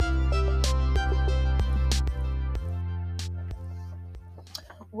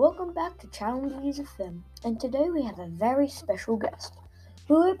Welcome back to Challenges FM, and today we have a very special guest.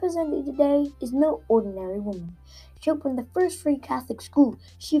 Who we're presenting today is no ordinary woman. She opened the first free Catholic school.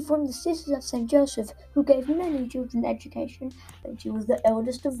 She formed the Sisters of St. Joseph, who gave many children education, and she was the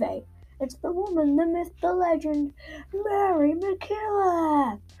eldest of eight. It's the woman, the myth, the legend, Mary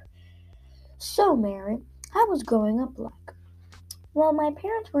McKillop. So, Mary, I was growing up like. Well, my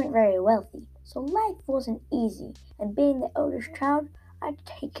parents weren't very wealthy, so life wasn't easy, and being the eldest child, I had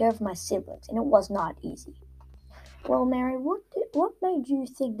to take care of my siblings, and it was not easy. Well, Mary, what made you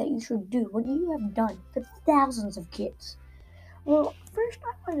think that you should do what you have done for thousands of kids? Well, first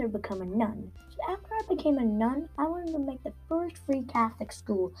I wanted to become a nun. So after I became a nun, I wanted to make the first free Catholic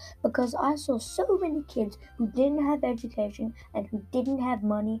school because I saw so many kids who didn't have education and who didn't have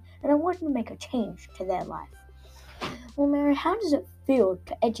money, and I wanted to make a change to their life. Well, Mary, how does it feel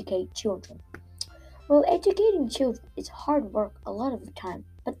to educate children? Well, educating children is hard work a lot of the time,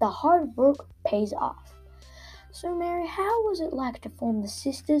 but the hard work pays off. So, Mary, how was it like to form the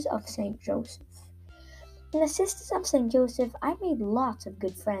Sisters of St. Joseph? In the Sisters of St. Joseph, I made lots of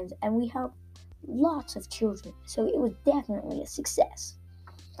good friends and we helped lots of children, so it was definitely a success.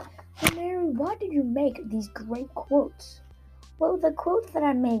 And Mary, why did you make these great quotes? Well, the quotes that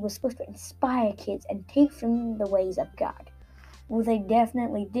I made were supposed to inspire kids and teach them the ways of God. Well, they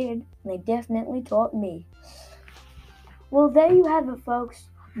definitely did, and they definitely taught me. Well, there you have it, folks.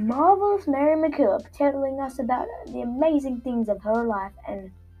 Marvelous Mary McKillop telling us about the amazing things of her life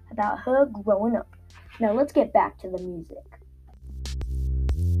and about her growing up. Now, let's get back to the music.